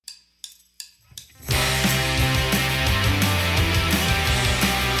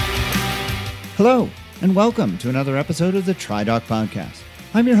Hello, and welcome to another episode of the TriDoc Podcast.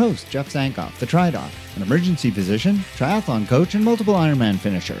 I'm your host, Jeff Sankoff, the TriDoc, an emergency physician, triathlon coach, and multiple Ironman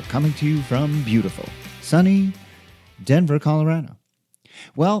finisher, coming to you from beautiful, sunny Denver, Colorado.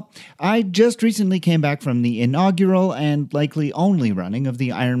 Well, I just recently came back from the inaugural and likely only running of the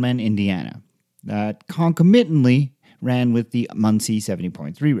Ironman Indiana, that concomitantly ran with the Muncie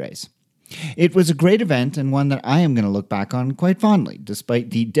 70.3 race. It was a great event and one that I am going to look back on quite fondly, despite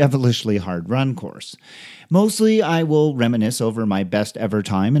the devilishly hard run course. Mostly, I will reminisce over my best ever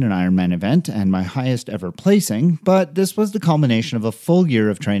time in an Ironman event and my highest ever placing, but this was the culmination of a full year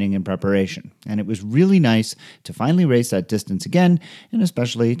of training and preparation, and it was really nice to finally race that distance again, and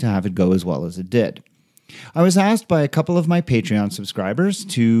especially to have it go as well as it did. I was asked by a couple of my Patreon subscribers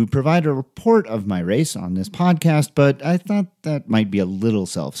to provide a report of my race on this podcast, but I thought that might be a little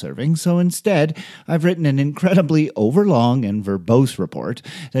self-serving, so instead, I've written an incredibly overlong and verbose report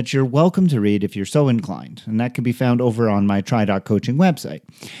that you're welcome to read if you're so inclined, and that can be found over on my TriDoc Coaching website.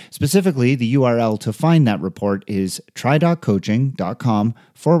 Specifically, the URL to find that report is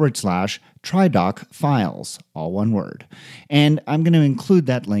tridoccoaching.com/TriDoc files, all one word, and I'm going to include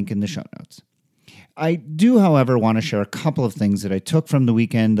that link in the show notes. I do, however, want to share a couple of things that I took from the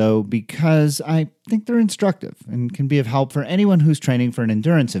weekend, though, because I think they're instructive and can be of help for anyone who's training for an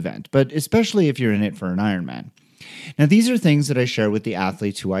endurance event, but especially if you're in it for an Ironman. Now, these are things that I share with the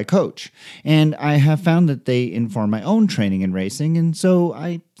athletes who I coach, and I have found that they inform my own training and racing, and so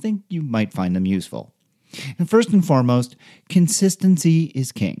I think you might find them useful. And first and foremost, consistency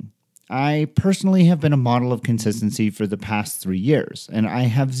is king. I personally have been a model of consistency for the past 3 years, and I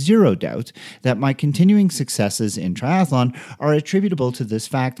have zero doubt that my continuing successes in triathlon are attributable to this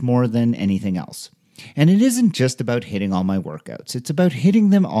fact more than anything else. And it isn't just about hitting all my workouts, it's about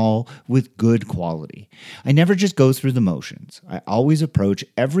hitting them all with good quality. I never just go through the motions. I always approach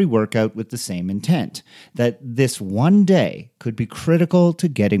every workout with the same intent, that this one day could be critical to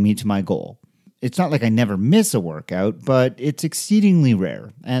getting me to my goal. It's not like I never miss a workout, but it's exceedingly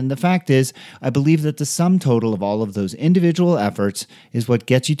rare. And the fact is, I believe that the sum total of all of those individual efforts is what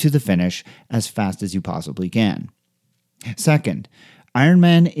gets you to the finish as fast as you possibly can. Second,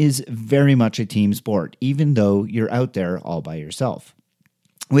 Ironman is very much a team sport, even though you're out there all by yourself.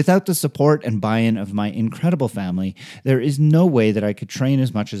 Without the support and buy-in of my incredible family, there is no way that I could train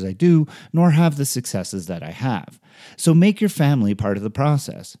as much as I do, nor have the successes that I have. So make your family part of the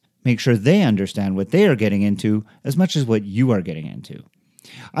process. Make sure they understand what they are getting into as much as what you are getting into.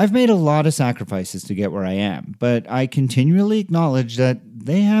 I've made a lot of sacrifices to get where I am, but I continually acknowledge that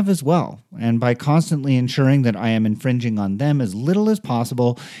they have as well. And by constantly ensuring that I am infringing on them as little as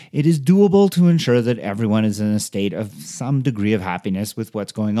possible, it is doable to ensure that everyone is in a state of some degree of happiness with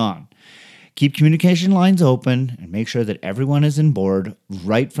what's going on. Keep communication lines open and make sure that everyone is on board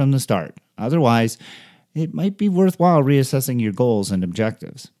right from the start. Otherwise, it might be worthwhile reassessing your goals and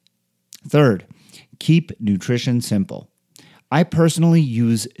objectives. Third, keep nutrition simple. I personally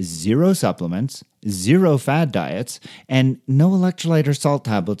use 0 supplements, 0 fad diets, and no electrolyte or salt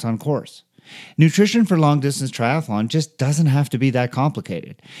tablets on course. Nutrition for long-distance triathlon just doesn't have to be that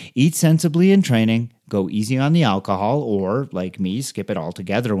complicated. Eat sensibly in training, go easy on the alcohol, or, like me, skip it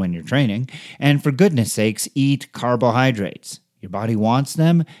altogether when you're training, and for goodness sakes, eat carbohydrates. Your body wants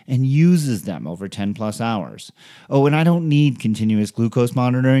them and uses them over 10 plus hours. Oh, and I don't need continuous glucose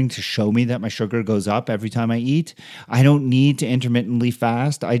monitoring to show me that my sugar goes up every time I eat. I don't need to intermittently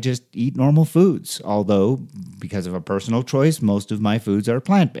fast. I just eat normal foods. Although, because of a personal choice, most of my foods are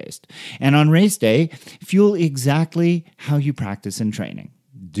plant-based. And on race day, fuel exactly how you practice in training.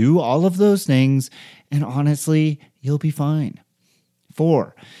 Do all of those things, and honestly, you'll be fine.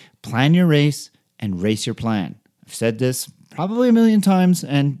 4, plan your race and race your plan. I've said this probably a million times,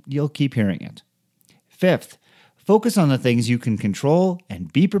 and you'll keep hearing it. 5th, focus on the things you can control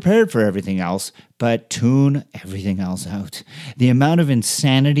and be prepared for everything else, but tune everything else out. The amount of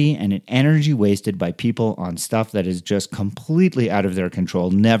insanity and energy wasted by people on stuff that is just completely out of their control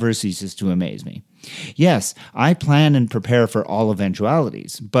never ceases to amaze me. Yes, I plan and prepare for all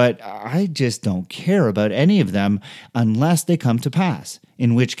eventualities, but I just don't care about any of them unless they come to pass,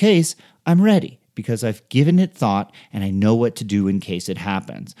 in which case I'm ready, because I've given it thought and I know what to do in case it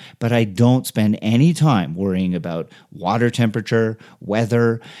happens. But I don't spend any time worrying about water temperature,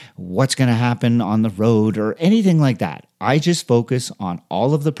 weather, what's going to happen on the road, or anything like that. I just focus on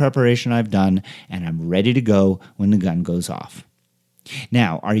all of the preparation I've done, and I'm ready to go when the gun goes off.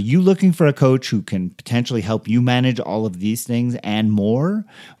 Now, are you looking for a coach who can potentially help you manage all of these things and more?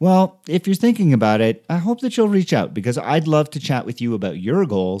 Well, if you're thinking about it, I hope that you'll reach out, because I'd love to chat with you about your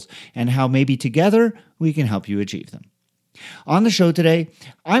goals and how maybe together we can help you achieve them. On the show today,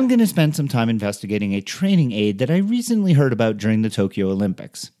 I'm going to spend some time investigating a training aid that I recently heard about during the Tokyo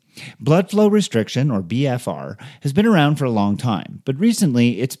Olympics. Blood flow restriction, or BFR, has been around for a long time, but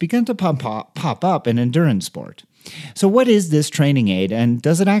recently it's begun to pop up in endurance sport. So what is this training aid, and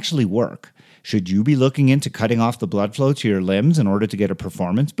does it actually work? Should you be looking into cutting off the blood flow to your limbs in order to get a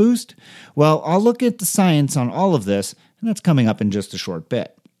performance boost? Well, I'll look at the science on all of this, and that's coming up in just a short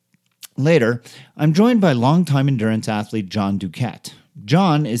bit. Later, I'm joined by longtime endurance athlete John Duquette.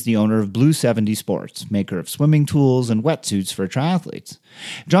 John is the owner of Blue 70 Sports, maker of swimming tools and wetsuits for triathletes.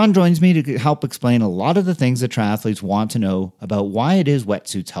 John joins me to help explain a lot of the things that triathletes want to know about why it is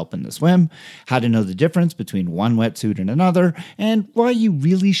wetsuits help in the swim, how to know the difference between one wetsuit and another, and why you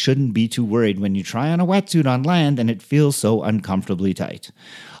really shouldn't be too worried when you try on a wetsuit on land and it feels so uncomfortably tight.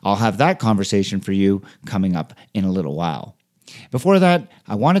 I'll have that conversation for you coming up in a little while. Before that,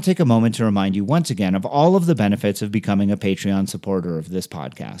 I want to take a moment to remind you once again of all of the benefits of becoming a Patreon supporter of this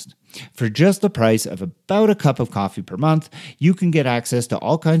podcast. For just the price of about a cup of coffee per month, you can get access to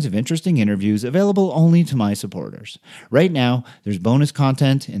all kinds of interesting interviews available only to my supporters. Right now, there's bonus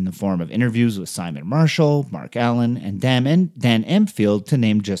content in the form of interviews with Simon Marshall, Mark Allen, and Dan Empfield, to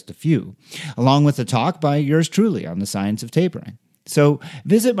name just a few, along with a talk by yours truly on the science of tapering. So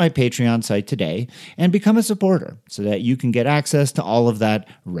visit my Patreon site today and become a supporter so that you can get access to all of that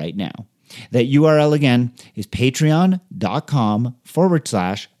right now. That URL again is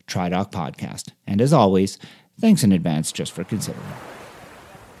patreon.com/TriDocPodcast. And as always, thanks in advance just for considering.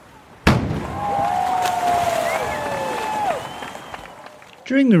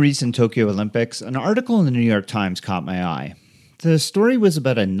 During the recent Tokyo Olympics, an article in the New York Times caught my eye. The story was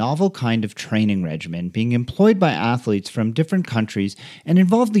about a novel kind of training regimen being employed by athletes from different countries and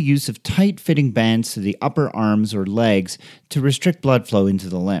involved the use of tight-fitting bands to the upper arms or legs to restrict blood flow into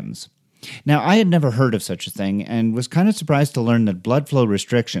the limbs. Now, I had never heard of such a thing and was kind of surprised to learn that blood flow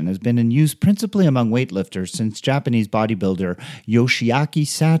restriction has been in use principally among weightlifters since Japanese bodybuilder Yoshiaki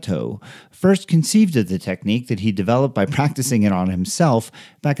Sato first conceived of the technique that he developed by practicing it on himself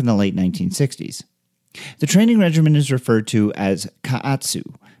back in the late 1960s. The training regimen is referred to as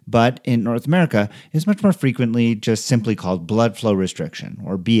Kaatsu, but in North America is much more frequently just simply called blood flow restriction,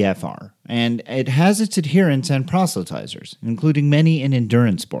 or BFR, and it has its adherents and proselytizers, including many in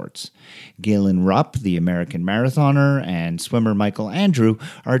endurance sports. Galen Rupp, the American marathoner, and swimmer Michael Andrew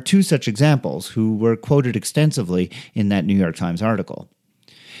are two such examples who were quoted extensively in that New York Times article.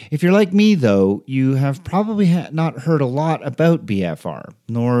 If you're like me, though, you have probably not heard a lot about BFR,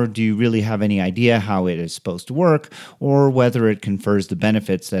 nor do you really have any idea how it is supposed to work or whether it confers the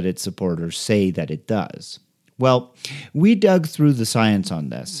benefits that its supporters say that it does. Well, we dug through the science on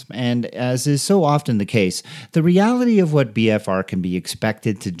this, and as is so often the case, the reality of what BFR can be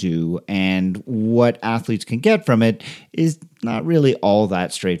expected to do and what athletes can get from it is not really all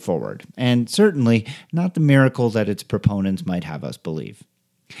that straightforward, and certainly not the miracle that its proponents might have us believe.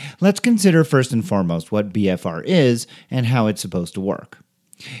 Let's consider first and foremost what BFR is and how it's supposed to work.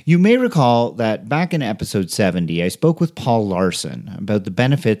 You may recall that back in episode 70, I spoke with Paul Larson about the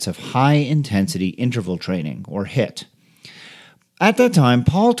benefits of high-intensity interval training, or HIIT. At that time,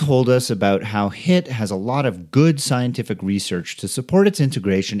 Paul told us about how HIIT has a lot of good scientific research to support its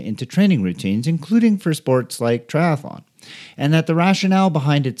integration into training routines, including for sports like triathlon, and that the rationale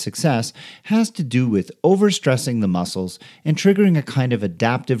behind its success has to do with overstressing the muscles and triggering a kind of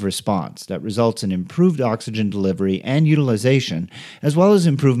adaptive response that results in improved oxygen delivery and utilization, as well as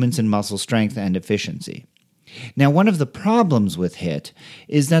improvements in muscle strength and efficiency. Now, one of the problems with HIIT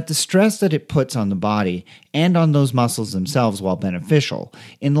is that the stress that it puts on the body and on those muscles themselves, while beneficial,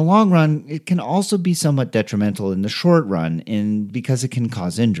 in the long run, it can also be somewhat detrimental in the short run because it can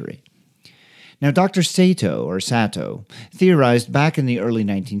cause injury. Now, Dr. Sato theorized back in the early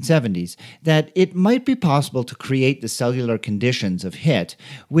 1970s that it might be possible to create the cellular conditions of HIIT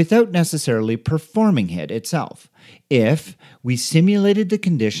without necessarily performing HIIT itself, if we simulated the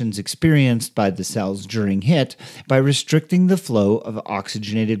conditions experienced by the cells during HIIT by restricting the flow of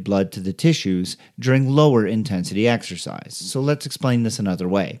oxygenated blood to the tissues during lower intensity exercise. So let's explain this another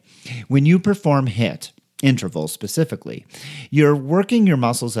way. When you perform HIIT, intervals specifically, you're working your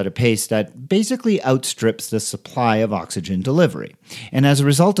muscles at a pace that basically outstrips the supply of oxygen delivery. And as a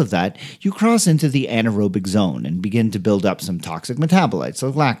result of that, you cross into the anaerobic zone and begin to build up some toxic metabolites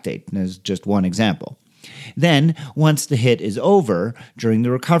like lactate, as just one example. Then, once the HIIT is over, during the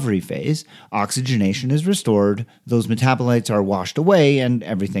recovery phase, oxygenation is restored, those metabolites are washed away, and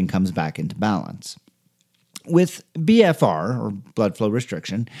everything comes back into balance. With BFR, or blood flow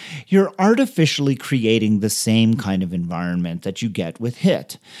restriction, you're artificially creating the same kind of environment that you get with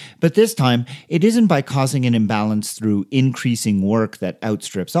HIIT. But this time, it isn't by causing an imbalance through increasing work that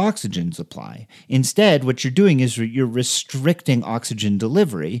outstrips oxygen supply. Instead, what you're doing is you're restricting oxygen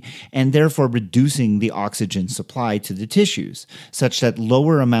delivery and therefore reducing the oxygen supply to the tissues, such that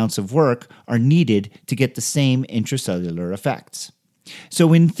lower amounts of work are needed to get the same intracellular effects.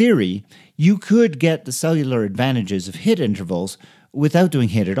 So in theory, you could get the cellular advantages of HIIT intervals without doing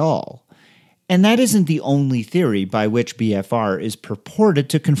HIIT at all. And that isn't the only theory by which BFR is purported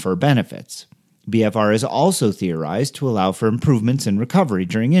to confer benefits. BFR is also theorized to allow for improvements in recovery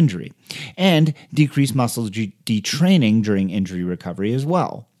during injury, and decrease muscle detraining during injury recovery as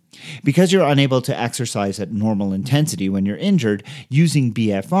well. Because you're unable to exercise at normal intensity when you're injured, using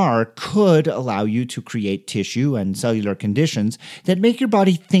BFR could allow you to create tissue and cellular conditions that make your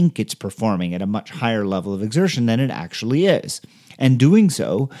body think it's performing at a much higher level of exertion than it actually is. And doing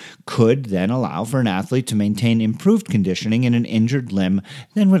so could then allow for an athlete to maintain improved conditioning in an injured limb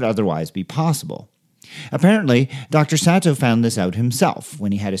than would otherwise be possible. Apparently, Dr. Sato found this out himself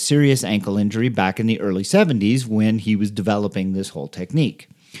when he had a serious ankle injury back in the early 70s when he was developing this whole technique.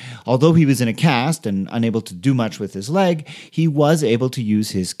 Although he was in a cast and unable to do much with his leg, he was able to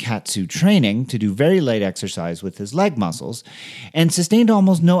use his Katsu training to do very light exercise with his leg muscles, and sustained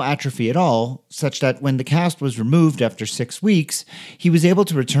almost no atrophy at all, such that when the cast was removed after 6 weeks, he was able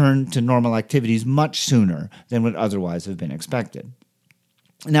to return to normal activities much sooner than would otherwise have been expected.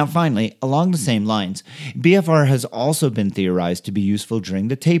 Now finally, along the same lines, BFR has also been theorized to be useful during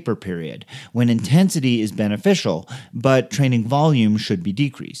the taper period, when intensity is beneficial, but training volume should be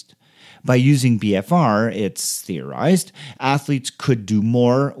decreased. By using BFR, it's theorized, athletes could do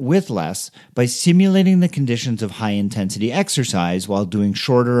more with less by simulating the conditions of high-intensity exercise while doing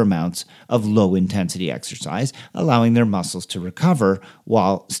shorter amounts of low-intensity exercise, allowing their muscles to recover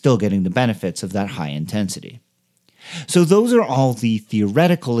while still getting the benefits of that high intensity. So those are all the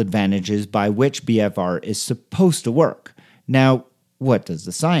theoretical advantages by which BFR is supposed to work. Now, what does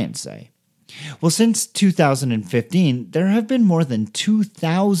the science say? Well, since 2015, there have been more than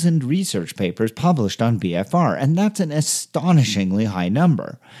 2,000 research papers published on BFR, and that's an astonishingly high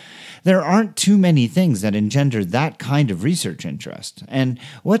number. There aren't too many things that engender that kind of research interest. And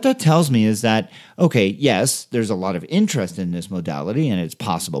what that tells me is that, okay, yes, there's a lot of interest in this modality and its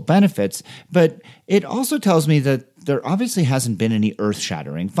possible benefits, but it also tells me that there obviously hasn't been any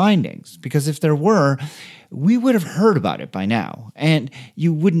earth-shattering findings, because if there were, we would have heard about it by now. And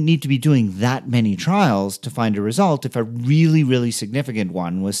you wouldn't need to be doing that many trials to find a result if a really, really significant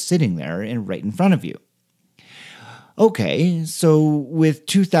one was sitting there right in front of you. Okay, so with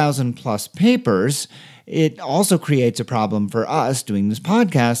 2,000 plus papers, it also creates a problem for us doing this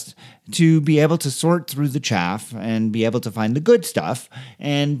podcast to be able to sort through the chaff and be able to find the good stuff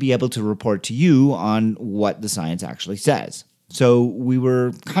and be able to report to you on what the science actually says. So we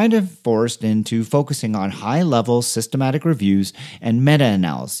were kind of forced into focusing on high-level systematic reviews and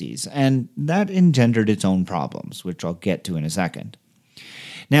meta-analyses, and that engendered its own problems, which I'll get to in a second.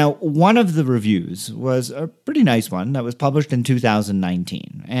 Now, one of the reviews was a pretty nice one that was published in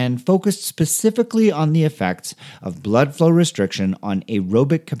 2019 and focused specifically on the effects of blood flow restriction on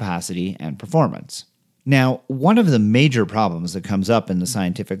aerobic capacity and performance. Now, one of the major problems that comes up in the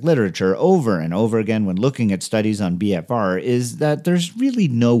scientific literature over and over again when looking at studies on BFR is that there's really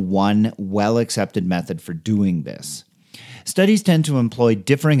no one well-accepted method for doing this. Studies tend to employ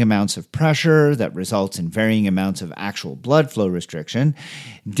differing amounts of pressure that results in varying amounts of actual blood flow restriction,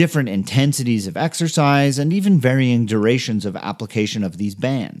 different intensities of exercise, and even varying durations of application of these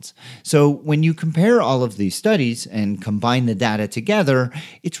bands. So when you compare all of these studies and combine the data together,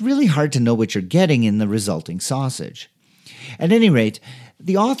 it's really hard to know what you're getting in the resulting sausage. At any rate,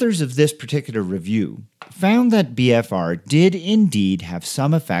 the authors of this particular review found that BFR did indeed have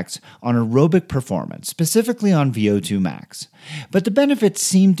some effects on aerobic performance, specifically on VO2 max. But the benefits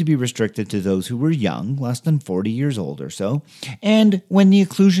seemed to be restricted to those who were young, less than 40 years old or so, and when the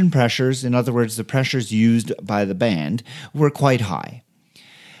occlusion pressures, in other words, the pressures used by the band, were quite high.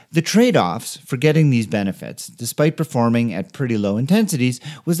 The trade-offs for getting these benefits, despite performing at pretty low intensities,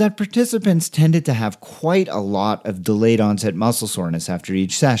 was that participants tended to have quite a lot of delayed onset muscle soreness after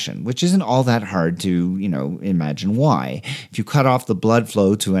each session, which isn't all that hard to, imagine why. If you cut off the blood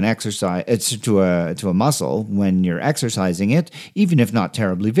flow to an exercise, to a muscle when you're exercising it, even if not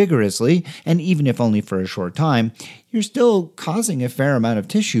terribly vigorously, and even if only for a short time, you're still causing a fair amount of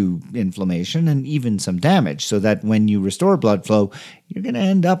tissue inflammation and even some damage, so that when you restore blood flow, you're going to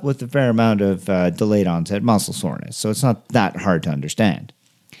end up with a fair amount of delayed onset muscle soreness. So it's not that hard to understand.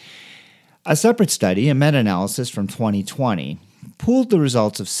 A separate study, a meta-analysis from 2020, pooled the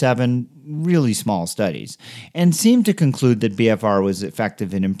results of 7 really small studies and seemed to conclude that BFR was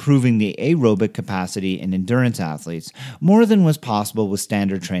effective in improving the aerobic capacity in endurance athletes more than was possible with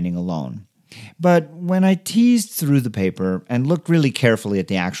standard training alone. But when I teased through the paper and looked really carefully at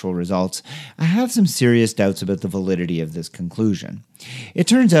the actual results, I have some serious doubts about the validity of this conclusion. It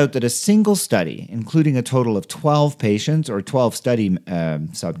turns out that a single study, including a total of 12 patients or 12 study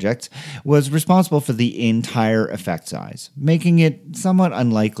subjects, was responsible for the entire effect size, making it somewhat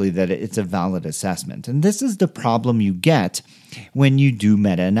unlikely that it's a valid assessment. And this is the problem you get when you do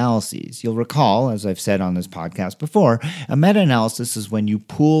meta-analyses. You'll recall, as I've said on this podcast before, a meta-analysis is when you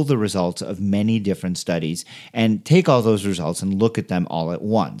pool the results of many different studies and take all those results and look at them all at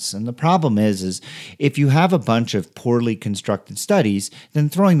once. And the problem is if you have a bunch of poorly constructed studies, then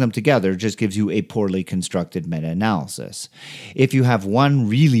throwing them together just gives you a poorly constructed meta-analysis. If you have one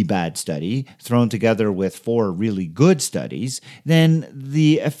really bad study thrown together with 4 really good studies, then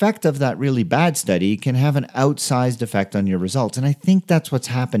the effect of that really bad study can have an outsized effect on your results. And I think that's what's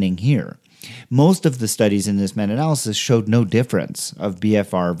happening here. Most of the studies in this meta-analysis showed no difference of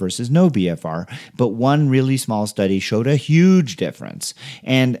BFR versus no BFR, but one really small study showed a huge difference.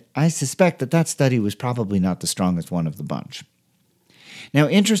 And I suspect that study was probably not the strongest one of the bunch. Now,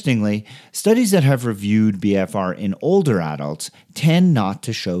 interestingly, studies that have reviewed BFR in older adults tend not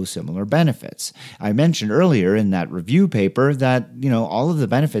to show similar benefits. I mentioned earlier in that review paper that, all of the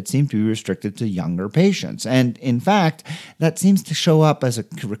benefits seem to be restricted to younger patients. And in fact, that seems to show up as a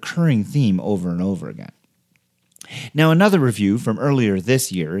recurring theme over and over again. Now, another review from earlier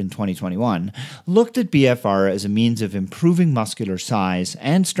this year in 2021 looked at BFR as a means of improving muscular size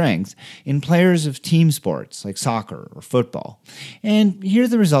and strength in players of team sports like soccer or football. And here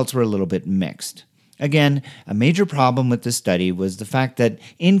the results were a little bit mixed. Again, a major problem with this study was the fact that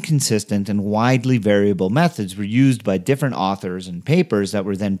inconsistent and widely variable methods were used by different authors and papers that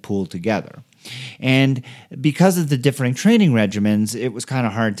were then pooled together. And because of the differing training regimens, it was kind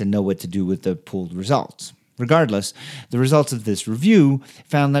of hard to know what to do with the pooled results. Regardless, the results of this review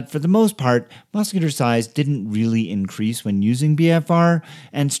found that for the most part, muscular size didn't really increase when using BFR,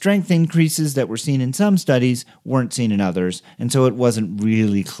 and strength increases that were seen in some studies weren't seen in others, and so it wasn't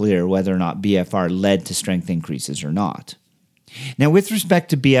really clear whether or not BFR led to strength increases or not. Now, with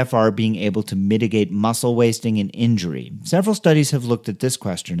respect to BFR being able to mitigate muscle wasting and injury, several studies have looked at this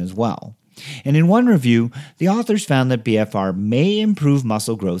question as well. And in one review, the authors found that BFR may improve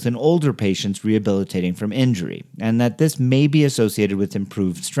muscle growth in older patients rehabilitating from injury, and that this may be associated with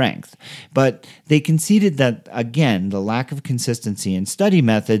improved strength. But they conceded that, again, the lack of consistency in study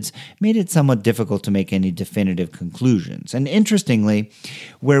methods made it somewhat difficult to make any definitive conclusions. And interestingly,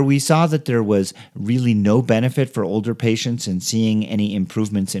 where we saw that there was really no benefit for older patients in seeing any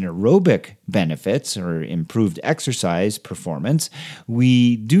improvements in aerobic benefits or improved exercise performance,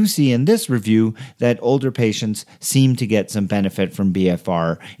 we do see in this review that older patients seem to get some benefit from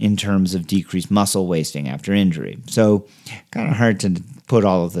BFR in terms of decreased muscle wasting after injury. So, kind of hard to put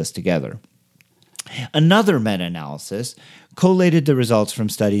all of this together. Another meta-analysis collated the results from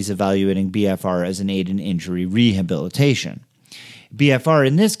studies evaluating BFR as an aid in injury rehabilitation. BFR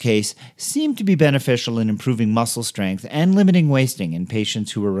in this case seemed to be beneficial in improving muscle strength and limiting wasting in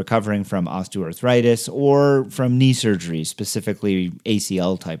patients who were recovering from osteoarthritis or from knee surgery, specifically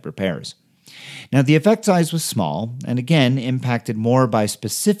ACL-type repairs. Now, the effect size was small, and again, impacted more by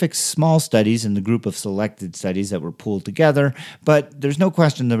specific small studies in the group of selected studies that were pooled together, but there's no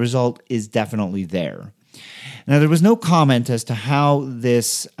question the result is definitely there. Now, there was no comment as to how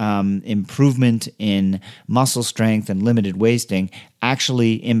this improvement in muscle strength and limited wasting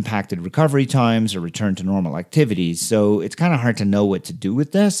actually impacted recovery times or return to normal activities, so it's kind of hard to know what to do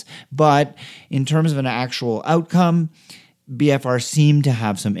with this, but in terms of an actual outcome, BFR seemed to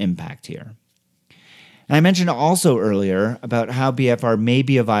have some impact here. I mentioned also earlier about how BFR may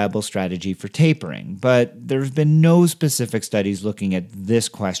be a viable strategy for tapering, but there's been no specific studies looking at this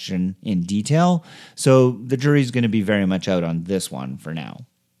question in detail, so the jury's going to be very much out on this one for now.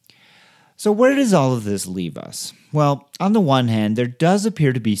 So where does all of this leave us? Well, on the one hand, there does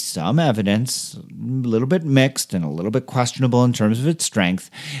appear to be some evidence, a little bit mixed and a little bit questionable in terms of its strength,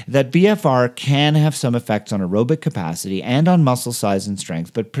 that BFR can have some effects on aerobic capacity and on muscle size and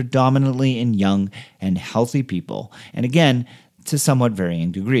strength, but predominantly in young and healthy people, and again, to somewhat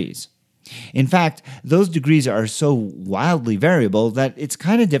varying degrees. In fact, those degrees are so wildly variable that it's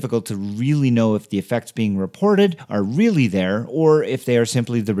kind of difficult to really know if the effects being reported are really there or if they are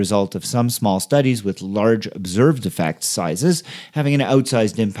simply the result of some small studies with large observed effect sizes having an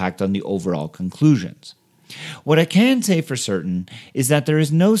outsized impact on the overall conclusions. What I can say for certain is that there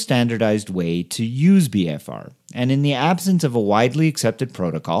is no standardized way to use BFR, and in the absence of a widely accepted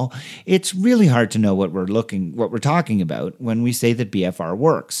protocol, it's really hard to know what we're talking about when we say that BFR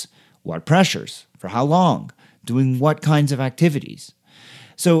works. What pressures? For how long? Doing what kinds of activities?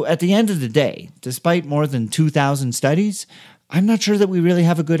 So at the end of the day, despite more than 2,000 studies, I'm not sure that we really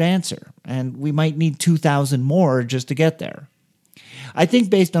have a good answer, and we might need 2,000 more just to get there. I think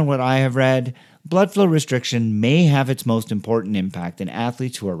based on what I have read, blood flow restriction may have its most important impact in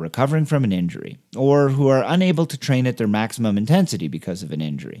athletes who are recovering from an injury, or who are unable to train at their maximum intensity because of an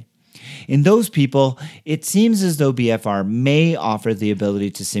injury. In those people, it seems as though BFR may offer the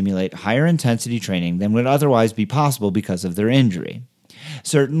ability to simulate higher intensity training than would otherwise be possible because of their injury.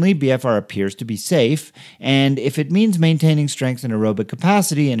 Certainly, BFR appears to be safe, and if it means maintaining strength and aerobic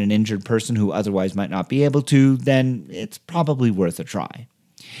capacity in an injured person who otherwise might not be able to, then it's probably worth a try.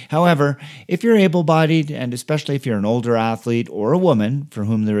 However, if you're able-bodied, and especially if you're an older athlete or a woman for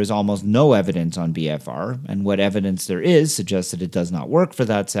whom there is almost no evidence on BFR, and what evidence there is suggests that it does not work for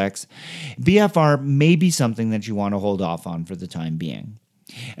that sex, BFR may be something that you want to hold off on for the time being.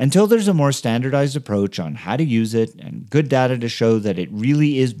 Until there's a more standardized approach on how to use it and good data to show that it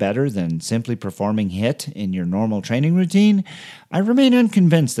really is better than simply performing HIIT in your normal training routine, I remain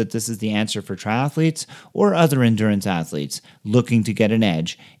unconvinced that this is the answer for triathletes or other endurance athletes looking to get an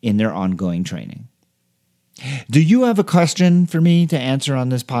edge in their ongoing training. Do you have a question for me to answer on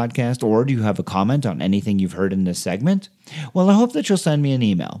this podcast, or do you have a comment on anything you've heard in this segment? Well, I hope that you'll send me an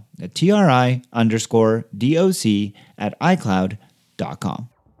email at tri_doc@icloud.com.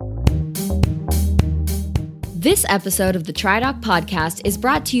 This episode of the TriDoc podcast is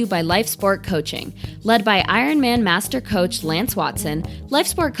brought to you by Life Sport Coaching. Led by Ironman Master Coach Lance Watson, Life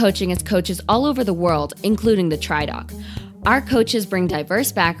Sport Coaching has coaches all over the world, including the TriDoc. Our coaches bring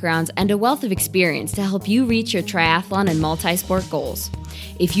diverse backgrounds and a wealth of experience to help you reach your triathlon and multi-sport goals.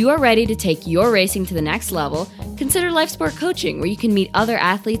 If you are ready to take your racing to the next level, consider Life Sport Coaching, where you can meet other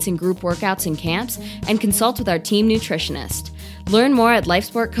athletes in group workouts and camps and consult with our team nutritionist. Learn more at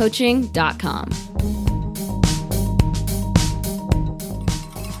lifesportcoaching.com.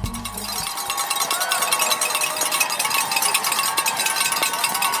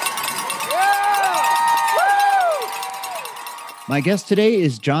 My guest today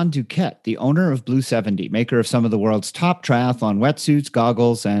is John Duquette, the owner of Blue 70, maker of some of the world's top triathlon wetsuits,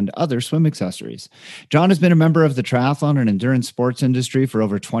 goggles, and other swim accessories. John has been a member of the triathlon and endurance sports industry for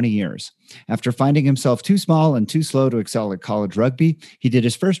over 20 years. After finding himself too small and too slow to excel at college rugby, he did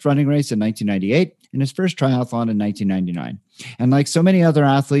his first running race in 1998 and his first triathlon in 1999. And like so many other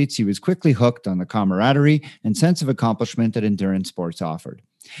athletes, he was quickly hooked on the camaraderie and sense of accomplishment that endurance sports offered.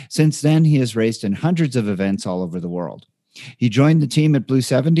 Since then, he has raced in hundreds of events all over the world. He joined the team at Blue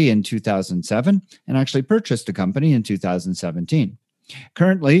 70 in 2007 and actually purchased the company in 2017.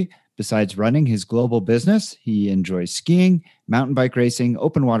 Currently, besides running his global business, he enjoys skiing, mountain bike racing,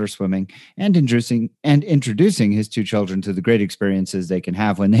 open water swimming, and introducing his two children to the great experiences they can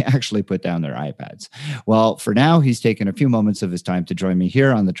have when they actually put down their iPads. Well, for now, he's taken a few moments of his time to join me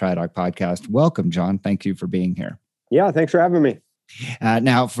here on the TriDoc podcast. Welcome, John. Thank you for being here. Yeah, thanks for having me.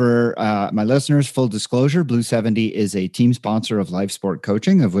 Now, for my listeners, full disclosure, Blue 70 is a team sponsor of Life Sport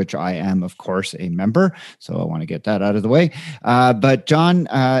Coaching, of which I am, of course, a member. So I want to get that out of the way. But John,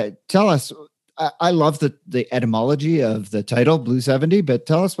 tell us, I love the etymology of the title, Blue 70, but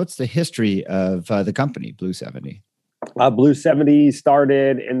tell us what's the history of the company, Blue 70? Blue 70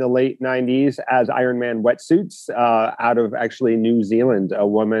 started in the late 90s as Ironman wetsuits out of actually New Zealand. A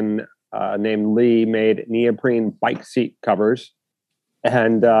woman named Lee made neoprene bike seat covers.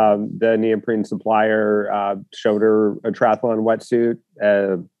 And the neoprene supplier showed her a triathlon wetsuit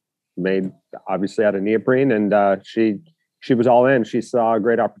made obviously out of neoprene, and she was all in. She saw a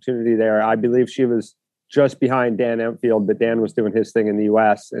great opportunity there. I believe she was just behind Dan Empfield, but Dan was doing his thing in the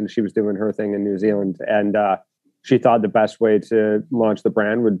U.S. and she was doing her thing in New Zealand. And she thought the best way to launch the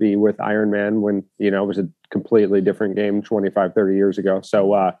brand would be with Ironman when, it was a completely different game 25, 30 years ago.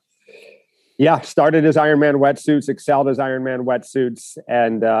 So, started as Ironman wetsuits, excelled as Ironman wetsuits.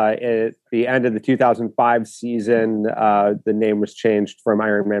 And at the end of the 2005 season, the name was changed from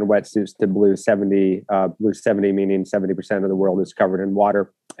Ironman wetsuits to Blue 70. Blue 70 meaning 70% of the world is covered in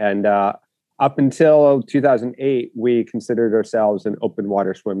water. And up until 2008, we considered ourselves an open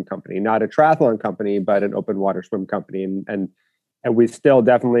water swim company, not a triathlon company, but an open water swim company. And we still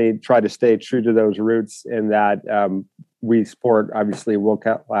definitely try to stay true to those roots in that we support obviously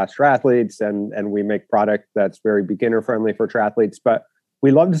world-class triathletes and we make product that's very beginner friendly for triathletes, but we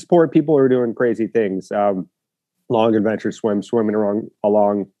love to support people who are doing crazy things. Long adventure swimming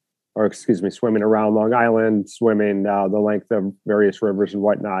along or excuse me, swimming around Long Island, swimming the length of various rivers and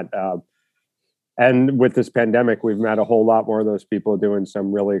whatnot. And with this pandemic, we've met a whole lot more of those people doing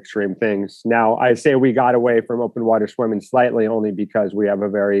some really extreme things. Now, I say we got away from open water swimming slightly only because we have a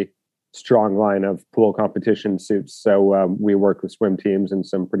very strong line of pool competition suits. So we work with swim teams and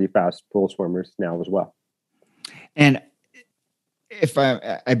some pretty fast pool swimmers now as well. And if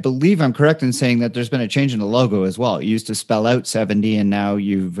I believe I'm correct in saying that there's been a change in the logo as well. It used to spell out 70, and now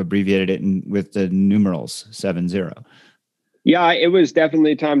you've abbreviated it with the numerals 70. Yeah, it was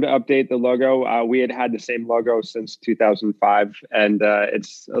definitely time to update the logo. We had the same logo since 2005, and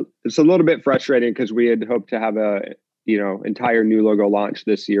it's a little bit frustrating because we had hoped to have a entire new logo launch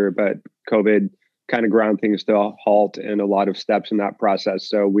this year, but COVID kind of ground things to a halt and a lot of steps in that process.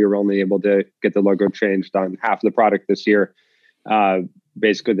 So we were only able to get the logo changed on half of the product this year.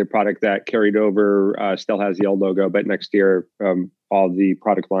 Basically, the product that carried over still has the old logo, but next year all the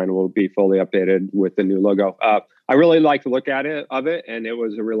product line will be fully updated with the new logo. I really like the look of it, and it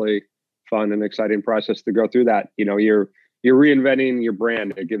was a really fun and exciting process to go through that. You're reinventing your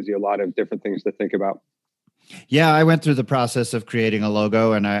brand. It gives you a lot of different things to think about. Yeah, I went through the process of creating a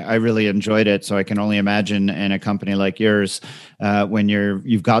logo, and I really enjoyed it. So I can only imagine in a company like yours, when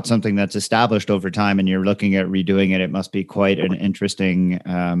you've got something that's established over time and you're looking at redoing it, it must be quite an interesting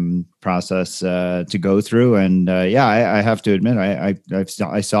process to go through. And I have to admit,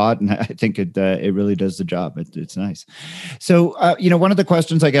 I saw it, and I think it really does the job. It's nice. So one of the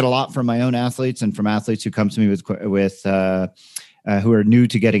questions I get a lot from my own athletes and from athletes who come to me with who are new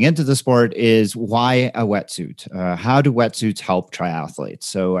to getting into the sport is why a wetsuit? How do wetsuits help triathletes?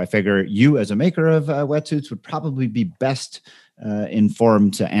 So I figure you as a maker of wetsuits would probably be best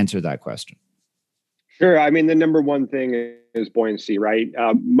informed to answer that question. Sure. I mean, the number one thing is buoyancy, right?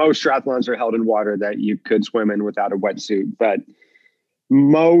 Most triathlons are held in water that you could swim in without a wetsuit, but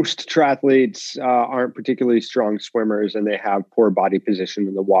most triathletes aren't particularly strong swimmers, and they have poor body position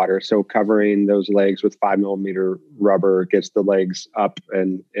in the water. So covering those legs with 5mm rubber gets the legs up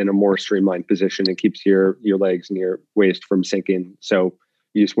and in a more streamlined position and keeps your legs and your waist from sinking. So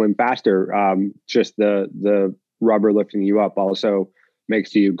you swim faster. Just the rubber lifting you up also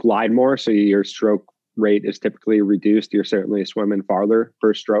makes you glide more. So your stroke rate is typically reduced. You're certainly swimming farther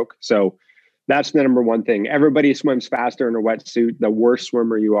per stroke. So that's the number one thing. Everybody swims faster in a wetsuit. The worse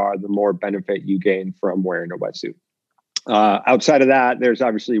swimmer you are, the more benefit you gain from wearing a wetsuit. Outside of that, there's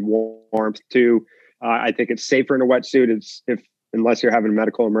obviously warmth too. I think it's safer in a wetsuit. Unless you're having a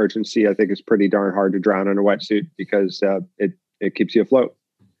medical emergency, I think it's pretty darn hard to drown in a wetsuit because it keeps you afloat.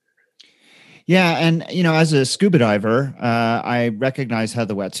 Yeah. And, as a scuba diver, I recognize how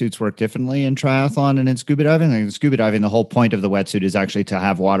the wetsuits work differently in triathlon and in scuba diving. In scuba diving, the whole point of the wetsuit is actually to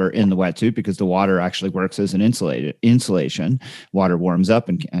have water in the wetsuit because the water actually works as an insulation. Water warms up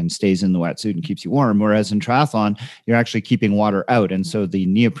and stays in the wetsuit and keeps you warm. Whereas in triathlon, you're actually keeping water out. And so the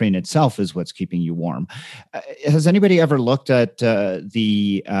neoprene itself is what's keeping you warm. Has anybody ever looked at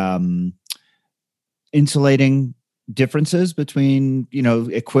the insulating differences between,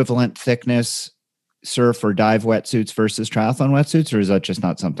 equivalent thickness surf or dive wetsuits versus triathlon wetsuits, or is that just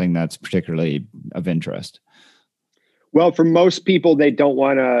not something that's particularly of interest? Well, for most people, they don't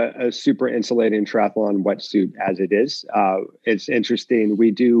want a super insulating triathlon wetsuit as it is. It's interesting.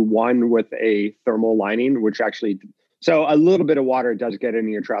 We do one with a thermal lining, which actually, so a little bit of water does get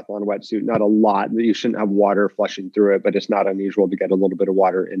into your triathlon wetsuit, not a lot. You shouldn't have water flushing through it, but it's not unusual to get a little bit of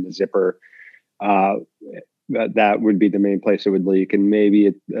water in the zipper. That would be the main place it would leak, and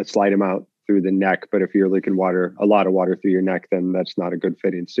maybe a slight amount through the neck. But if you're leaking a lot of water through your neck, then that's not a good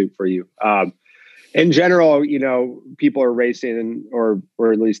fitting suit for you. In general, people are racing or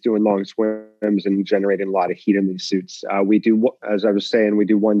at least doing long swims and generating a lot of heat in these suits. We do, as I was saying, we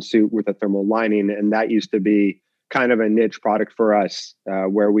do one suit with a thermal lining, and that used to be kind of a niche product for us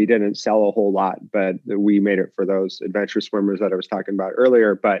where we didn't sell a whole lot, but we made it for those adventure swimmers that I was talking about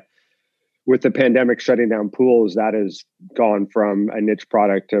earlier. But with the pandemic shutting down pools, that has gone from a niche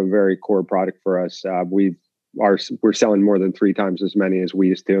product to a very core product for us. We're selling more than 3 times as many as we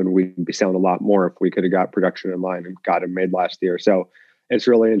used to, and we'd be selling a lot more if we could have got production in line and got them made last year. So it's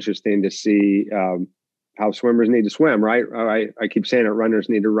really interesting to see how swimmers need to swim, right? I keep saying it, runners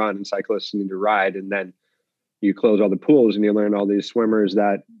need to run and cyclists need to ride. And then you close all the pools and you learn all these swimmers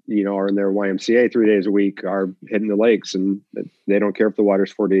that, are in their YMCA 3 days a week are hitting the lakes, and they don't care if the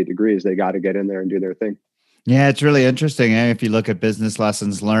water's 48 degrees. They got to get in there and do their thing. Yeah, it's really interesting. If you look at business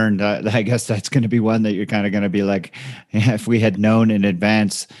lessons learned, I guess that's going to be one that you're kind of going to be like, if we had known in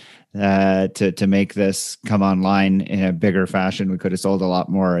advance to make this come online in a bigger fashion. We could have sold a lot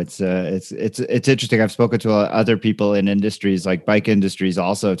more. It's interesting. I've spoken to other people in industries like bike industries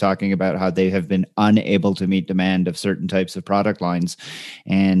also talking about how they have been unable to meet demand of certain types of product lines.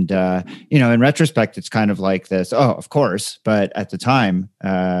 And, in retrospect, it's kind of like this, oh, of course. But at the time,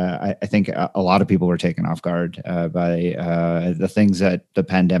 I think a lot of people were taken off guard by the things that the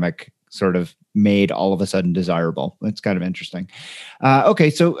pandemic sort of made all of a sudden desirable. It's kind of interesting. Okay,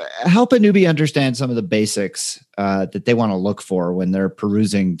 so help a newbie understand some of the basics that they want to look for when they're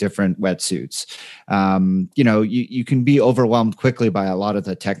perusing different wetsuits. You can be overwhelmed quickly by a lot of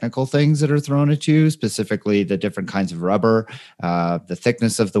the technical things that are thrown at you, specifically the different kinds of rubber, the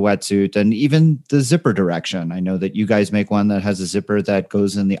thickness of the wetsuit, and even the zipper direction. I know that you guys make one that has a zipper that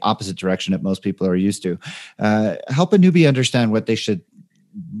goes in the opposite direction that most people are used to. Help a newbie understand what they should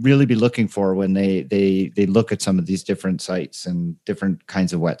really be looking for when they look at some of these different sites and different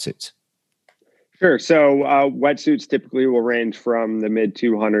kinds of wetsuits. Sure. So wetsuits typically will range from the mid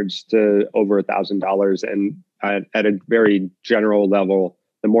 200s to over $1,000. And at a very general level,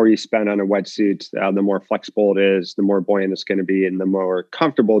 the more you spend on a wetsuit, the more flexible it is, the more buoyant it's going to be, and the more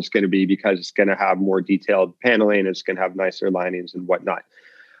comfortable it's going to be because it's going to have more detailed paneling. It's going to have nicer linings and whatnot.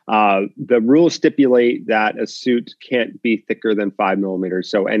 The rules stipulate that a suit can't be thicker than 5 millimeters.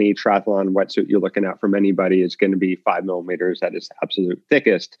 So any triathlon wetsuit you're looking at from anybody is going to be 5 millimeters at its absolute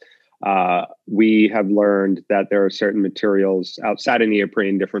thickest. We have learned that there are certain materials outside of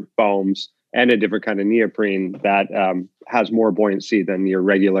neoprene, different foams, and a different kind of neoprene that has more buoyancy than your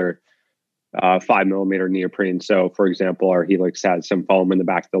regular 5 millimeter neoprene. So, for example, our Helix has some foam in the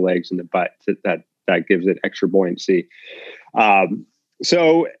back of the legs and the butt that gives it extra buoyancy.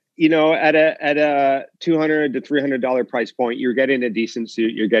 So, at a $200 to $300 price point, you're getting a decent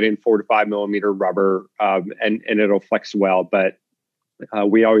suit. You're getting 4 to 5 millimeter rubber, and it'll flex well. But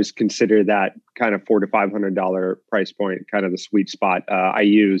we always consider that kind of $400 to $500 price point kind of the sweet spot. I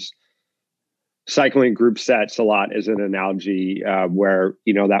use cycling group sets a lot as an analogy, where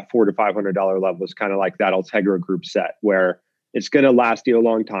that $400 to $500 level is kind of like that Ultegra group set, where it's going to last you a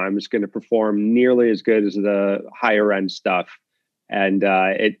long time. It's going to perform nearly as good as the higher end stuff. And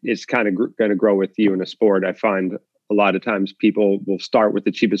it's kind of going to grow with you in a sport. I find a lot of times people will start with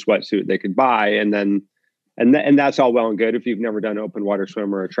the cheapest wetsuit they could buy, and that's all well and good if you've never done open water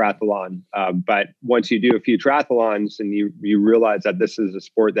swim or a triathlon. But once you do a few triathlons and you realize that this is a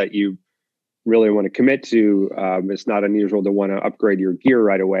sport that you really want to commit to, it's not unusual to want to upgrade your gear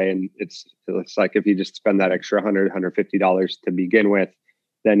right away. And it's like if you just spend that extra $100, $150 to begin with,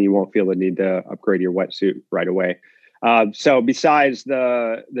 then you won't feel the need to upgrade your wetsuit right away. So besides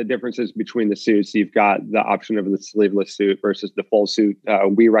the differences between the suits, you've got the option of the sleeveless suit versus the full suit.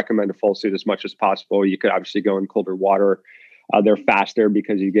 We recommend a full suit as much as possible. You could obviously go in colder water. They're faster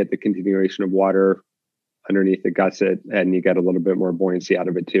because you get the continuation of water underneath the gusset, and you get a little bit more buoyancy out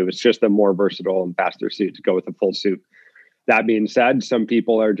of it too. It's just a more versatile and faster suit to go with a full suit. That being said, some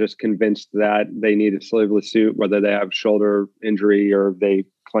people are just convinced that they need a sleeveless suit, whether they have shoulder injury or they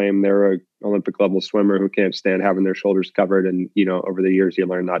claim they're an Olympic level swimmer who can't stand having their shoulders covered. And, over the years, you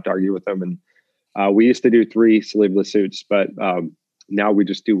learn not to argue with them. And we used to do 3 sleeveless suits, but now we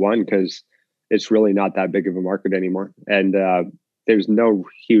just do one because it's really not that big of a market anymore. And there's no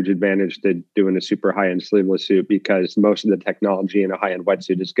huge advantage to doing a super high-end sleeveless suit because most of the technology in a high-end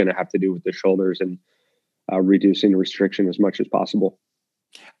wetsuit is going to have to do with the shoulders and reducing restriction as much as possible.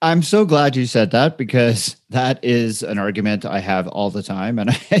 I'm so glad you said that because that is an argument I have all the time. And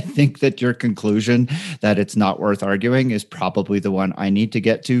I think that your conclusion that it's not worth arguing is probably the one I need to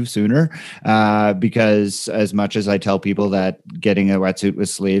get to sooner. Because as much as I tell people that getting a wetsuit with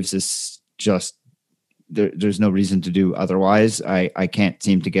sleeves is just there's no reason to do otherwise. I can't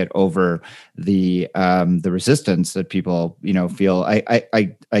seem to get over the resistance that people feel.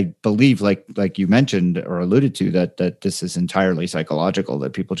 I believe like you mentioned or alluded to that this is entirely psychological,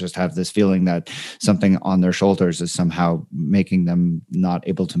 that people just have this feeling that something on their shoulders is somehow making them not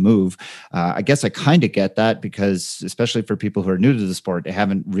able to move. I guess I kind of get that because especially for people who are new to the sport, they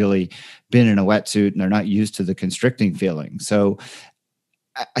haven't really been in a wetsuit and they're not used to the constricting feeling. So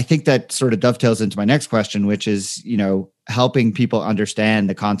I think that sort of dovetails into my next question, which is, helping people understand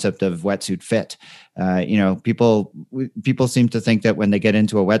the concept of wetsuit fit. People seem to think that when they get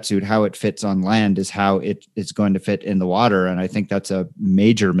into a wetsuit, how it fits on land is how it's going to fit in the water. And I think that's a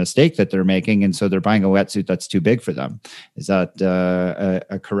major mistake that they're making. And so they're buying a wetsuit that's too big for them. Is that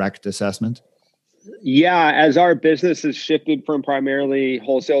a correct assessment? Yeah, as our business has shifted from primarily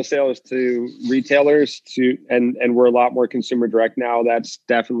wholesale sales to retailers and we're a lot more consumer direct now, that's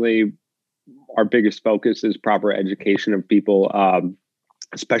definitely our biggest focus is proper education of people.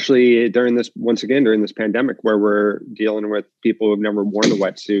 especially during this pandemic where we're dealing with people who have never worn a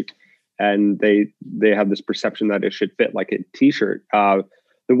wetsuit and they have this perception that it should fit like a t-shirt. The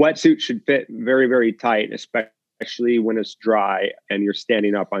wetsuit should fit very, very tight, especially when it's dry and you're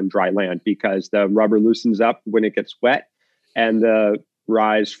standing up on dry land, because the rubber loosens up when it gets wet, and the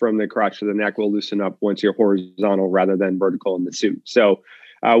rise from the crotch to the neck will loosen up once you're horizontal rather than vertical in the suit. So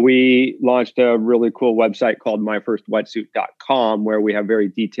we launched a really cool website called myfirstwetsuit.com, where we have very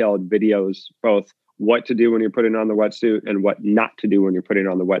detailed videos, both what to do when you're putting on the wetsuit and what not to do when you're putting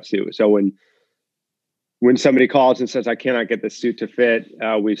on the wetsuit. So when somebody calls and says, I cannot get this suit to fit,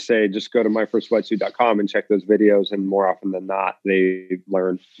 we say, just go to myfirstwetsuit.com and check those videos. And more often than not, they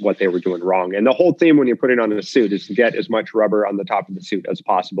learn what they were doing wrong. And the whole theme when you're putting on a suit is to get as much rubber on the top of the suit as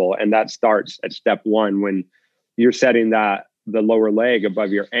possible. And that starts at step one, when you're setting the lower leg above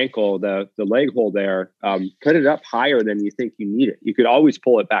your ankle, the leg hole there, put it up higher than you think you need it. You could always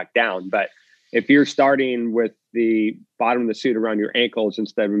pull it back down, but if you're starting with the bottom of the suit around your ankles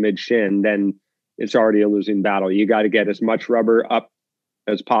instead of mid shin, then it's already a losing battle. You got to get as much rubber up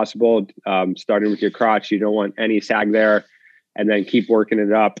as possible, starting with your crotch. You don't want any sag there, and then keep working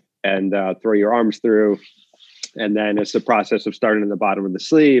it up and throw your arms through. And then it's the process of starting at the bottom of the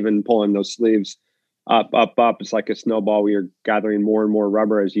sleeve and pulling those sleeves up. It's like a snowball where you're gathering more and more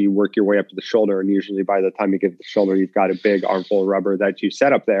rubber as you work your way up to the shoulder. And usually by the time you get to the shoulder, you've got a big armful of rubber that you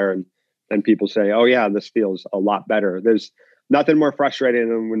set up there. And then people say, oh yeah, this feels a lot better. There's nothing more frustrating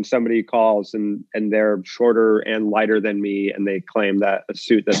than when somebody calls and they're shorter and lighter than me, and they claim that a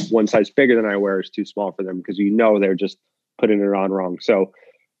suit that's one size bigger than I wear is too small for them, because they're just putting it on wrong. So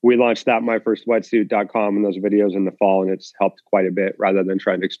we launched that myfirstwetsuit.com and those videos in the fall, and it's helped quite a bit rather than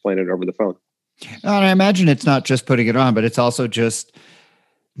trying to explain it over the phone. And I imagine it's not just putting it on, but it's also just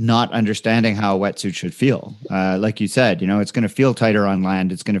not understanding how a wetsuit should feel. Like you said, it's going to feel tighter on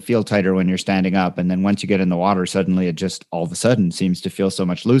land. It's going to feel tighter when you're standing up. And then once you get in the water, suddenly it just all of a sudden seems to feel so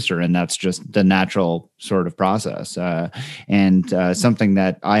much looser. And that's just the natural sort of process. And something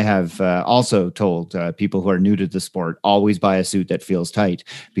that I have also told people who are new to the sport, always buy a suit that feels tight,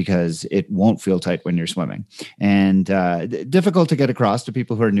 because it won't feel tight when you're swimming. And difficult to get across to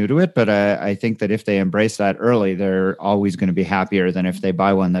people who are new to it. But I think that if they embrace that early, they're always going to be happier than if they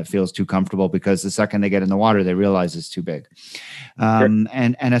buy one that feels too comfortable, because the second they get in the water, they realize it's too big. Sure. And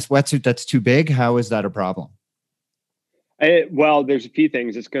a sweatsuit that's too big, how is that a problem? Well, there's a few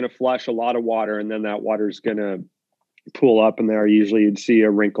things. It's going to flush a lot of water, and then that water is going to pool up in there. Usually you'd see a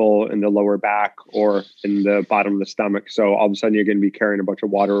wrinkle in the lower back or in the bottom of the stomach. So all of a sudden you're going to be carrying a bunch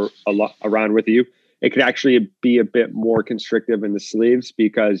of water around with you. It could actually be a bit more constrictive in the sleeves,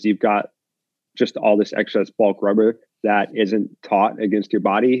 because you've got just all this excess bulk rubber that isn't taut against your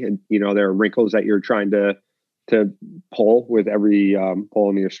body. And, there are wrinkles that you're trying to pull with every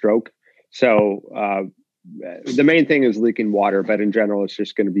pull in your stroke. So the main thing is leaking water, but in general, it's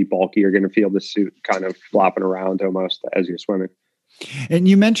just going to be bulky. You're going to feel the suit kind of flopping around almost as you're swimming. And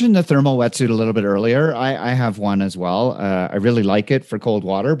you mentioned the thermal wetsuit a little bit earlier. I have one as well. I really like it for cold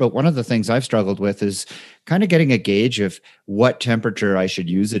water, but one of the things I've struggled with is kind of getting a gauge of what temperature I should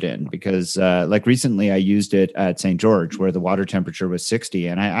use it in, because like recently I used it at St. George where the water temperature was 60,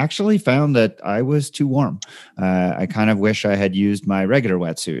 and I actually found that I was too warm. I kind of wish I had used my regular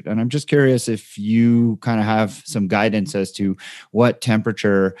wetsuit, and I'm just curious if you kind of have some guidance as to what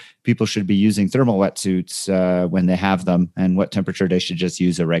temperature people should be using thermal wetsuits when they have them, and what temperature they should just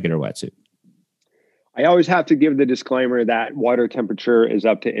use a regular wetsuit. I always have to give the disclaimer that water temperature is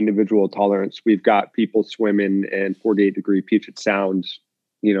up to individual tolerance. We've got people swimming in 48-degree Puget Sound,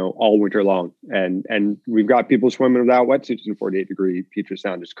 all winter long. And we've got people swimming without wetsuits in 48-degree Puget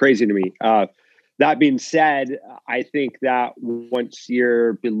Sound. It's crazy to me. That being said, I think that once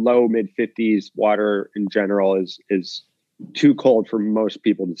you're below mid-50s, water in general is too cold for most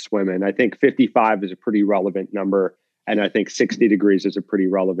people to swim in. I think 55 is a pretty relevant number. And I think 60 degrees is a pretty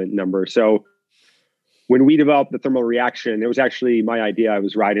relevant number. So when we developed the thermal reaction, it was actually my idea. I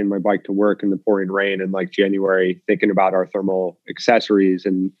was riding my bike to work in the pouring rain in like January, thinking about our thermal accessories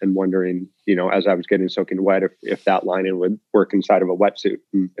and wondering, as I was getting soaking wet, if that lining would work inside of a wetsuit.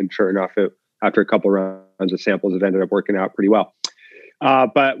 And sure enough, after a couple of rounds of samples, it ended up working out pretty well.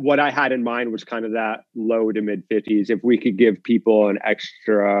 But what I had in mind was kind of that low to mid 50s. If we could give people an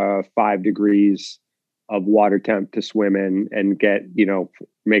extra 5 degrees of water temp to swim in and get,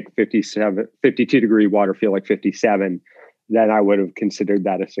 make 52 degree water feel like 57, then I would have considered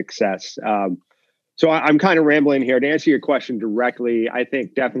that a success. So I'm kind of rambling here. To answer your question directly, I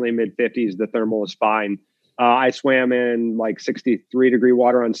think definitely mid 50s, the thermal is fine. I swam in like 63 degree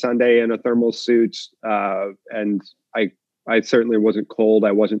water on Sunday in a thermal suit. And I I certainly wasn't cold.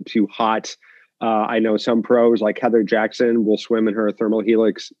 I wasn't too hot. I know some pros like Heather Jackson will swim in her thermal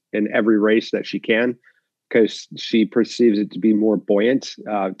helix in every race that she can because she perceives it to be more buoyant.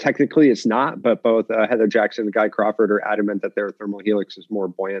 Technically, it's not, but both Heather Jackson and Guy Crawford are adamant that their thermal helix is more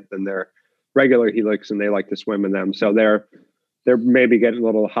buoyant than their regular helix, and they like to swim in them. So they're maybe getting a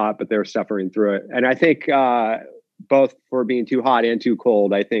little hot, but they're suffering through it. And I think both for being too hot and too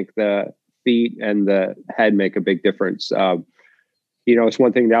cold, I think the feet and the head make a big difference. It's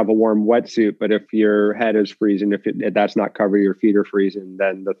one thing to have a warm wetsuit, but if your head is freezing, if that's not covered, your feet are freezing,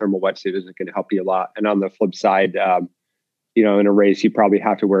 then the thermal wetsuit isn't going to help you a lot. And on the flip side, in a race, you probably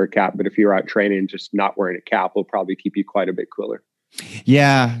have to wear a cap, but if you're out training, just not wearing a cap will probably keep you quite a bit cooler.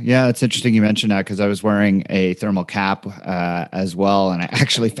 Yeah. It's interesting you mentioned that because I was wearing a thermal cap as well. And I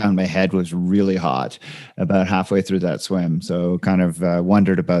actually found my head was really hot about halfway through that swim. So kind of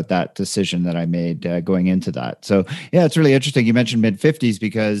wondered about that decision that I made going into that. So yeah, it's really interesting. You mentioned mid-50s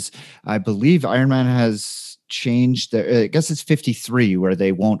because I believe Ironman has changed I guess it's 53 where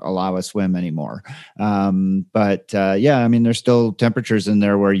they won't allow a swim anymore. But there's still temperatures in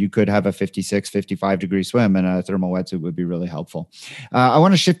there where you could have a 56, 55 degree swim, and a thermal wetsuit would be really helpful. I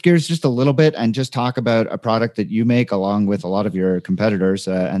want to shift gears just a little bit and just talk about a product that you make along with a lot of your competitors,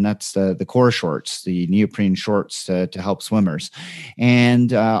 and that's the core shorts, the neoprene shorts to help swimmers.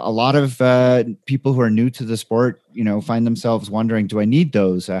 And a lot of people who are new to the sport, find themselves wondering, do I need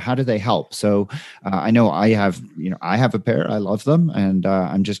those? How do they help? So I know I have a pair. I love them. And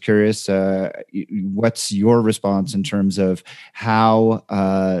I'm just curious, what's your response in terms of how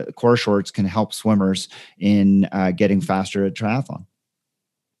core shorts can help swimmers in getting faster at triathlon?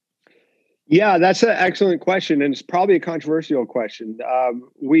 Yeah, that's an excellent question. And it's probably a controversial question.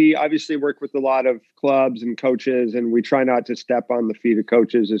 We obviously work with a lot of clubs and coaches, and we try not to step on the feet of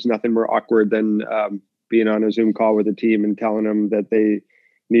coaches. There's nothing more awkward than being on a Zoom call with a team and telling them that they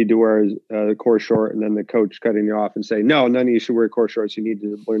need to wear a core short, and then the coach cutting you off and say, no, none of you should wear core shorts. You need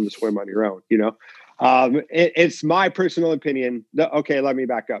to learn to swim on your own. It's my personal opinion. Okay, let me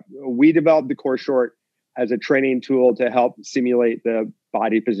back up. We developed the core short as a training tool to help simulate the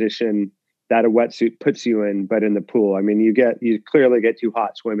body position that a wetsuit puts you in, but in the pool. I mean, you clearly get too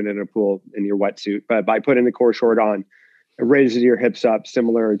hot swimming in a pool in your wetsuit, but by putting the core short on, it raises your hips up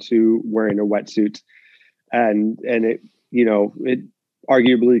similar to wearing a wetsuit. And it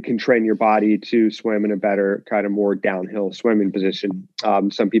arguably can train your body to swim in a better kind of more downhill swimming position.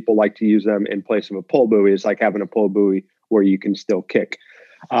 Some people like to use them in place of a pull buoy. It's like having a pull buoy where you can still kick.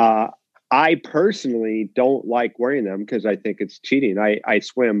 I personally don't like wearing them because I think it's cheating. I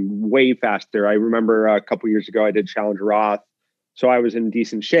swim way faster. I remember a couple years ago, I did Challenge Roth. So I was in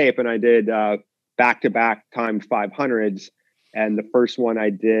decent shape, and I did back-to-back timed 500s. And the first one I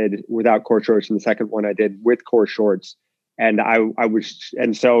did without core shorts, and the second one I did with core shorts. And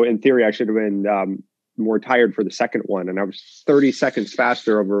so in theory, I should have been more tired for the second one. And I was 30 seconds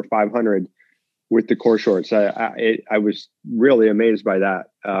faster over 500 with the core shorts. I was really amazed by that,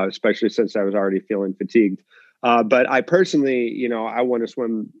 especially since I was already feeling fatigued. But I personally, I want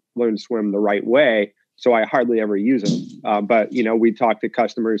to learn to swim the right way. So I hardly ever use them. But, we talk to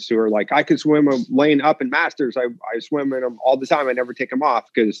customers who are like, I could swim a lane up in Masters. I swim in them all the time. I never take them off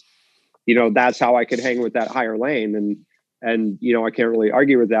because, that's how I could hang with that higher lane. And I can't really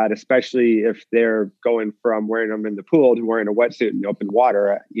argue with that, especially if they're going from wearing them in the pool to wearing a wetsuit in the open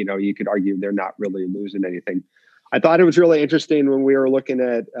water. You could argue they're not really losing anything. I thought it was really interesting when we were looking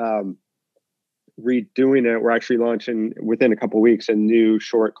at redoing it. We're actually launching within a couple of weeks a new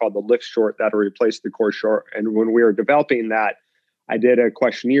short called the Lift Short that'll replace the core short. And when we were developing that, I did a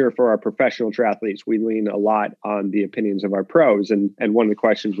questionnaire for our professional triathletes. We lean a lot on the opinions of our pros. And one of the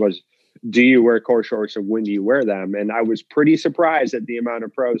questions was, do you wear core shorts, and when do you wear them? And I was pretty surprised at the amount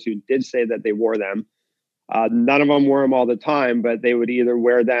of pros who did say that they wore them. None of them wore them all the time, but they would either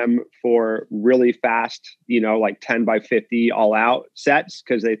wear them for really fast, like 10 by 50 all out sets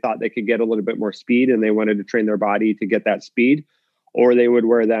because they thought they could get a little bit more speed and they wanted to train their body to get that speed. Or they would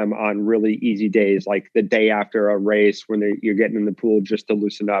wear them on really easy days, like the day after a race when you're getting in the pool just to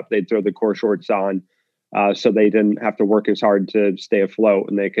loosen up. They'd throw the core shorts on. So they didn't have to work as hard to stay afloat,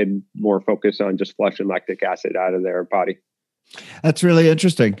 and they could more focus on just flushing lactic acid out of their body. That's really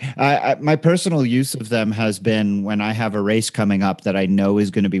interesting. My personal use of them has been when I have a race coming up that I know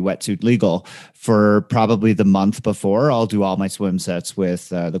is going to be wetsuit legal. For probably the month before, I'll do all my swim sets with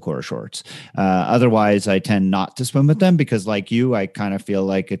the Core shorts. Otherwise, I tend not to swim with them because, like you, I kind of feel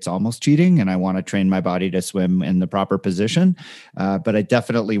like it's almost cheating and I want to train my body to swim in the proper position. But I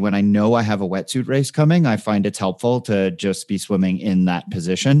definitely, when I know I have a wetsuit race coming, I find it's helpful to just be swimming in that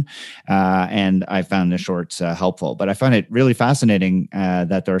position. And I found the shorts helpful. But I find it really fascinating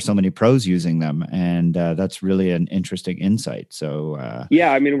that there are so many pros using them. And that's really an interesting insight. So,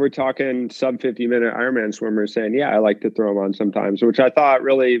 yeah, I mean, we're talking sub 50-minute Ironman swimmers saying, yeah, I like to throw them on sometimes, which I thought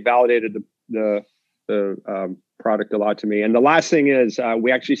really validated the product a lot to me. And the last thing is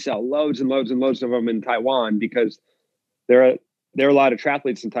we actually sell loads and loads and loads of them in Taiwan because there are a lot of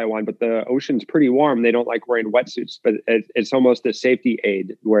triathletes in Taiwan, but the ocean's pretty warm. They don't like wearing wetsuits, but it's almost a safety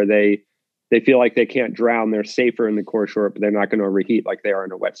aid where they feel like they can't drown. They're safer in the Core short, but they're not going to overheat like they are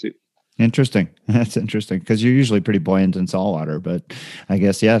in a wetsuit. Interesting. That's interesting because you're usually pretty buoyant in saltwater, but I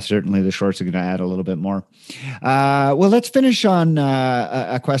guess, yeah, certainly the shorts are going to add a little bit more. Well, let's finish on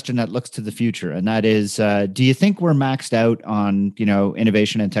a question that looks to the future. And that is, do you think we're maxed out on,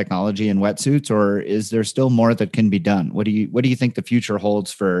 innovation and technology in wetsuits, or is there still more that can be done? What do you think the future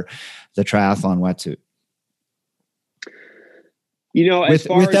holds for the triathlon wetsuit?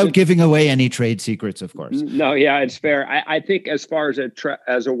 Without giving away any trade secrets, of course. No, yeah, it's fair. I think as far as a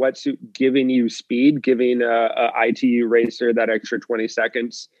wetsuit giving you speed, giving a ITU racer that extra 20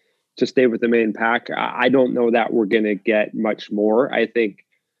 seconds to stay with the main pack, I don't know that we're going to get much more. I think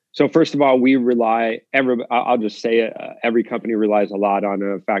so. First of all, I'll just say it. Every company relies a lot on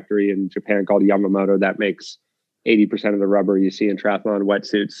a factory in Japan called Yamamoto that makes 80% of the rubber you see in triathlon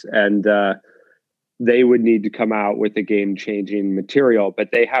wetsuits, and they would need to come out with a game-changing material, but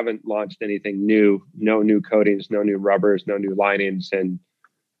they haven't launched anything new, no new coatings, no new rubbers, no new linings in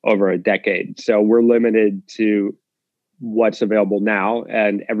over a decade. So we're limited to what's available now,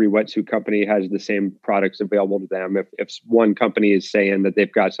 and every wetsuit company has the same products available to them. If one company is saying that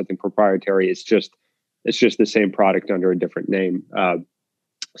they've got something proprietary, it's just the same product under a different name.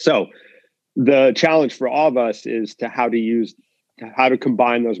 So the challenge for all of us is to how to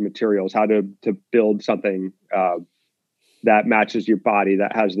combine those materials, how to build something that matches your body,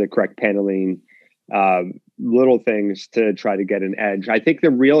 that has the correct paneling, little things to try to get an edge. I think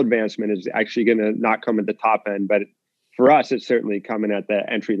the real advancement is actually going to not come at the top end, but for us, it's certainly coming at the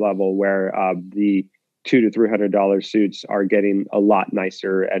entry level where the $200 to $300 suits are getting a lot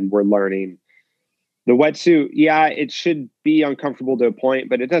nicer, and we're learning. The wetsuit, yeah, it should be uncomfortable to a point,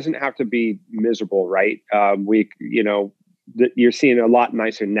 but it doesn't have to be miserable, right? You're seeing a lot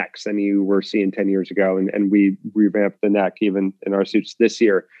nicer necks than you were seeing 10 years ago. And we revamped the neck even in our suits this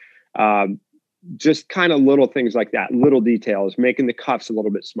year. Just kind of little things like that, little details, making the cuffs a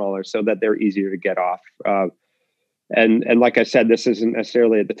little bit smaller so that they're easier to get off. And like I said, this isn't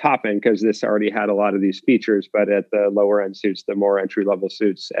necessarily at the top end because this already had a lot of these features, but at the lower end suits, the more entry level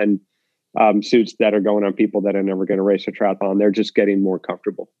suits and suits that are going on people that are never going to race a triathlon, they're just getting more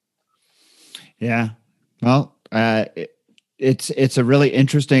comfortable. Yeah. Well, it's a really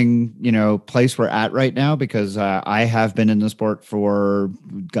interesting, place we're at right now because I have been in the sport for,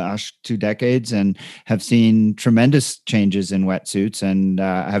 2 decades and have seen tremendous changes in wetsuits and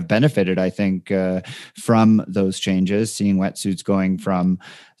have benefited, I think, from those changes, seeing wetsuits going from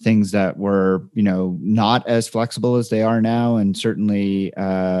things that were, not as flexible as they are now. And certainly,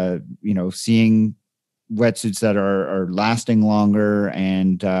 seeing wetsuits that are lasting longer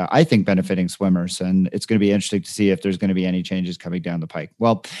and I think benefiting swimmers. And it's going to be interesting to see if there's going to be any changes coming down the pike.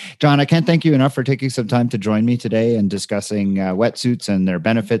 Well, John, I can't thank you enough for taking some time to join me today and discussing wetsuits and their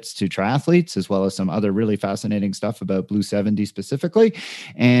benefits to triathletes, as well as some other really fascinating stuff about Blue 70 specifically.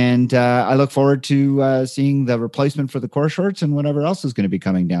 And I look forward to seeing the replacement for the Core shorts and whatever else is going to be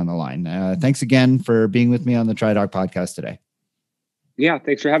coming down the line. Thanks again for being with me on the TriDoc podcast today. Yeah,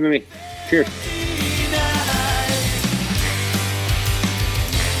 thanks for having me. Cheers.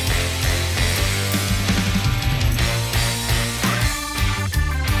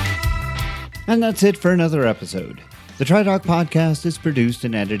 And that's it for another episode. The TriDoc podcast is produced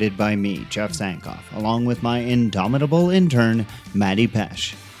and edited by me, Jeff Sankoff, along with my indomitable intern, Maddie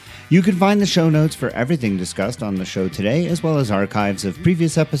Pesh. You can find the show notes for everything discussed on the show today, as well as archives of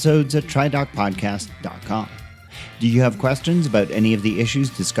previous episodes at tridocpodcast.com. Do you have questions about any of the issues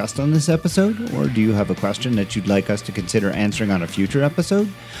discussed on this episode, or do you have a question that you'd like us to consider answering on a future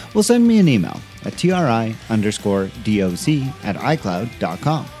episode? Well, send me an email at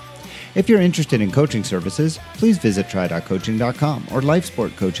tri_doc@icloud.com. If you're interested in coaching services, please visit try.coaching.com or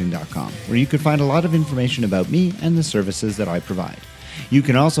lifesportcoaching.com, where you can find a lot of information about me and the services that I provide. You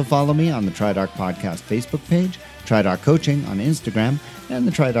can also follow me on the TriDoc Podcast Facebook page, TriDoc Coaching on Instagram, and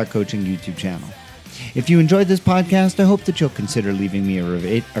the TriDoc Coaching YouTube channel. If you enjoyed this podcast, I hope that you'll consider leaving me a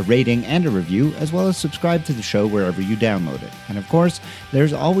rating and a review, as well as subscribe to the show wherever you download it. And of course,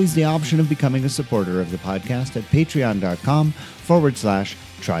 there's always the option of becoming a supporter of the podcast at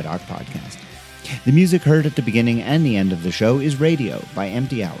patreon.com/TriDoc Podcast. The music heard at the beginning and the end of the show is Radio by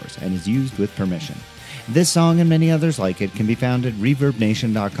Empty Hours and is used with permission. This song and many others like it can be found at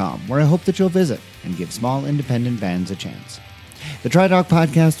ReverbNation.com, where I hope that you'll visit and give small independent bands a chance. The TriDoc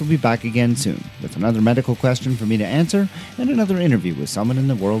Podcast will be back again soon with another medical question for me to answer and another interview with someone in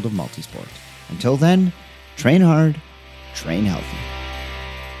the world of multisport. Until then, train hard, train healthy.